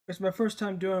It's my first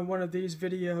time doing one of these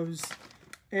videos,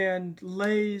 and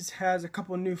Lay's has a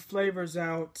couple new flavors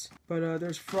out, but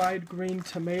there's fried green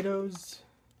tomatoes.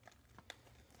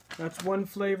 That's one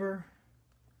flavor.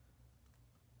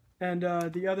 And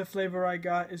the other flavor I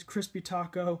got is crispy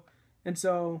taco. And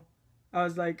so I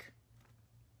was like,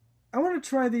 I want to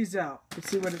try these out and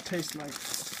see what it tastes like.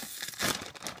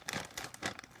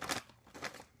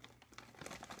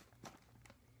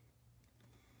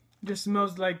 It just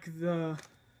smells like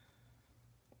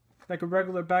a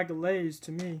regular bag of Lay's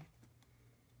to me.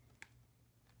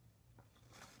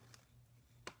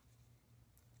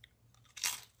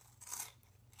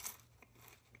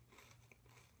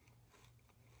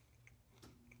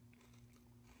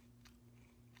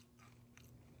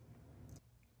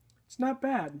 It's not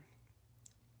bad.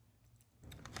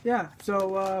 Yeah,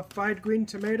 so fried green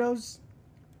tomatoes,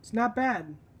 it's not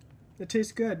bad. It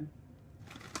tastes good.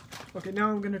 Okay,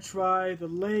 now I'm gonna try the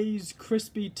Lay's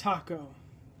crispy taco.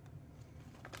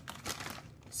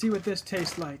 See what this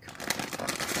tastes like.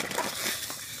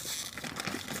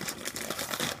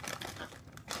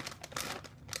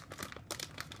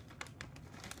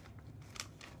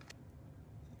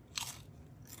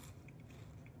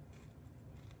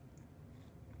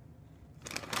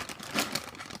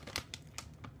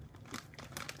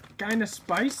 Kinda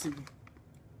spicy.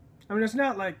 I mean, it's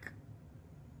not like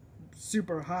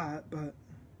super hot, but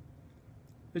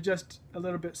it's just a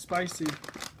little bit spicy.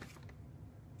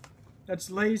 That's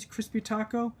Lay's crispy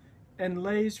taco and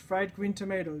Lay's fried green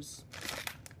tomatoes.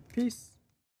 Peace.